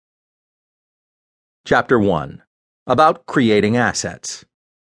Chapter 1. About Creating Assets.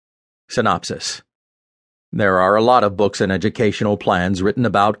 Synopsis. There are a lot of books and educational plans written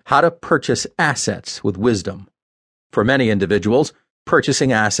about how to purchase assets with wisdom. For many individuals,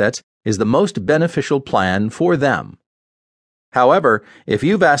 purchasing assets is the most beneficial plan for them. However, if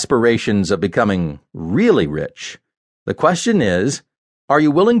you've aspirations of becoming really rich, the question is, are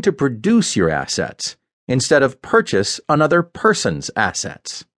you willing to produce your assets instead of purchase another person's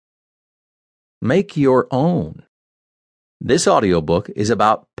assets? Make your own. This audiobook is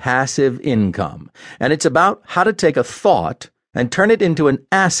about passive income, and it's about how to take a thought and turn it into an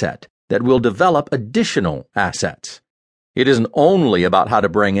asset that will develop additional assets. It isn't only about how to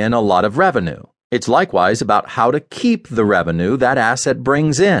bring in a lot of revenue. It's likewise about how to keep the revenue that asset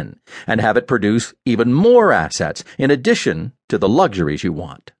brings in and have it produce even more assets in addition to the luxuries you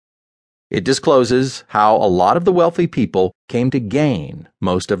want. It discloses how a lot of the wealthy people came to gain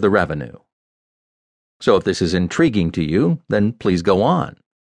most of the revenue. So if this is intriguing to you, then please go on.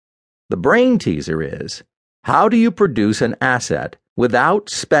 The brain teaser is, how do you produce an asset without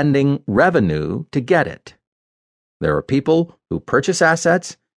spending revenue to get it? There are people who purchase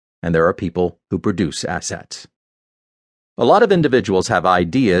assets, and there are people who produce assets. A lot of individuals have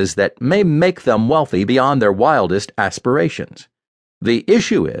ideas that may make them wealthy beyond their wildest aspirations. The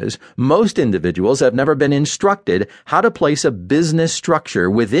issue is, most individuals have never been instructed how to place a business structure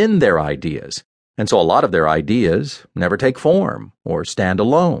within their ideas, and so a lot of their ideas never take form or stand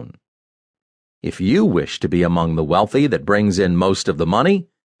alone. If you wish to be among the wealthy that brings in most of the money,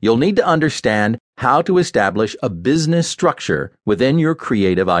 you'll need to understand how to establish a business structure within your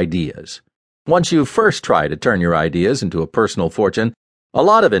creative ideas. Once you first try to turn your ideas into a personal fortune, a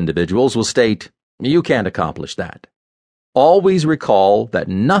lot of individuals will state, you can't accomplish that. Always recall that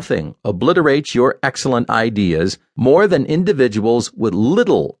nothing obliterates your excellent ideas more than individuals with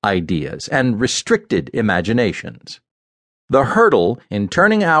little ideas and restricted imaginations. The hurdle in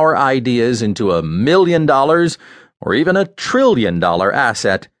turning our ideas into $1 million or even $1 trillion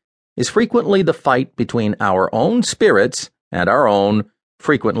asset is frequently the fight between our own spirits and our own,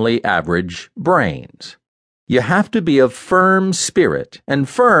 frequently average, brains. You have to be of firm spirit and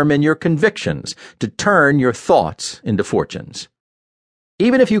firm in your convictions to turn your thoughts into fortunes.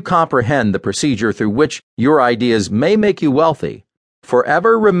 Even if you comprehend the procedure through which your ideas may make you wealthy,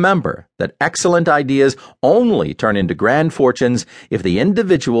 forever remember that excellent ideas only turn into grand fortunes if the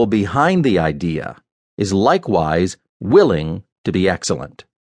individual behind the idea is likewise willing to be excellent.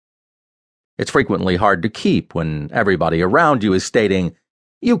 It's frequently hard to keep when everybody around you is stating,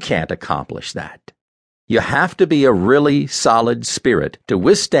 you can't accomplish that. You have to be a really solid spirit to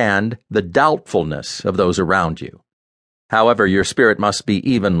withstand the doubtfulness of those around you. However, your spirit must be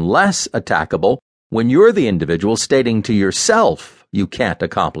even less attackable when you're the individual stating to yourself you can't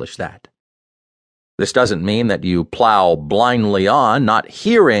accomplish that. This doesn't mean that you plow blindly on, not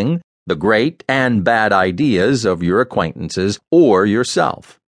hearing the great and bad ideas of your acquaintances or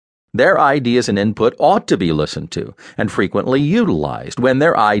yourself. Their ideas and input ought to be listened to and frequently utilized when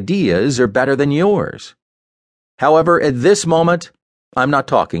their ideas are better than yours. However, at this moment, I'm not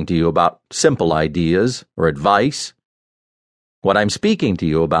talking to you about simple ideas or advice. What I'm speaking to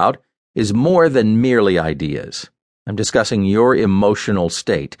you about is more than merely ideas. I'm discussing your emotional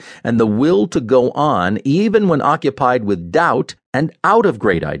state and the will to go on even when occupied with doubt and out of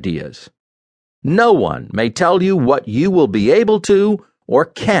great ideas. No one may tell you what you will be able to or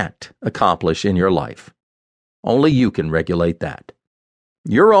can't accomplish in your life. Only you can regulate that.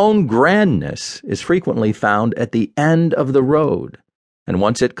 Your own grandness is frequently found at the end of the road, and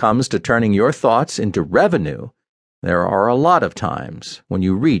once it comes to turning your thoughts into revenue, there are a lot of times when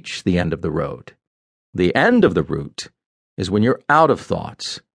you reach the end of the road. The end of the route is when you're out of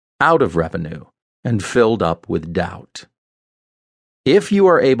thoughts, out of revenue, and filled up with doubt. If you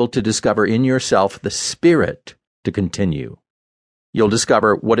are able to discover in yourself the spirit to continue, you'll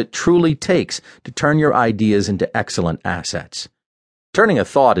discover what it truly takes to turn your ideas into excellent assets. Turning a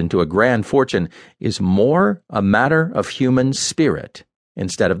thought into a grand fortune is more a matter of human spirit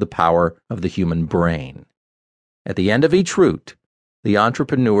instead of the power of the human brain. At the end of each route, the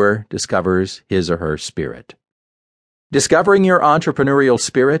entrepreneur discovers his or her spirit. Discovering your entrepreneurial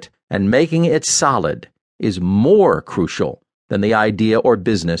spirit and making it solid is more crucial than the idea or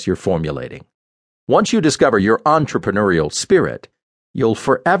business you're formulating. Once you discover your entrepreneurial spirit, you'll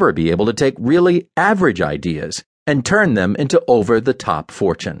forever be able to take really average ideas and turn them into over-the-top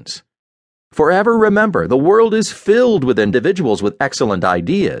fortunes. Forever remember, the world is filled with individuals with excellent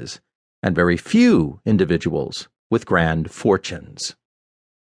ideas, and very few individuals with grand fortunes.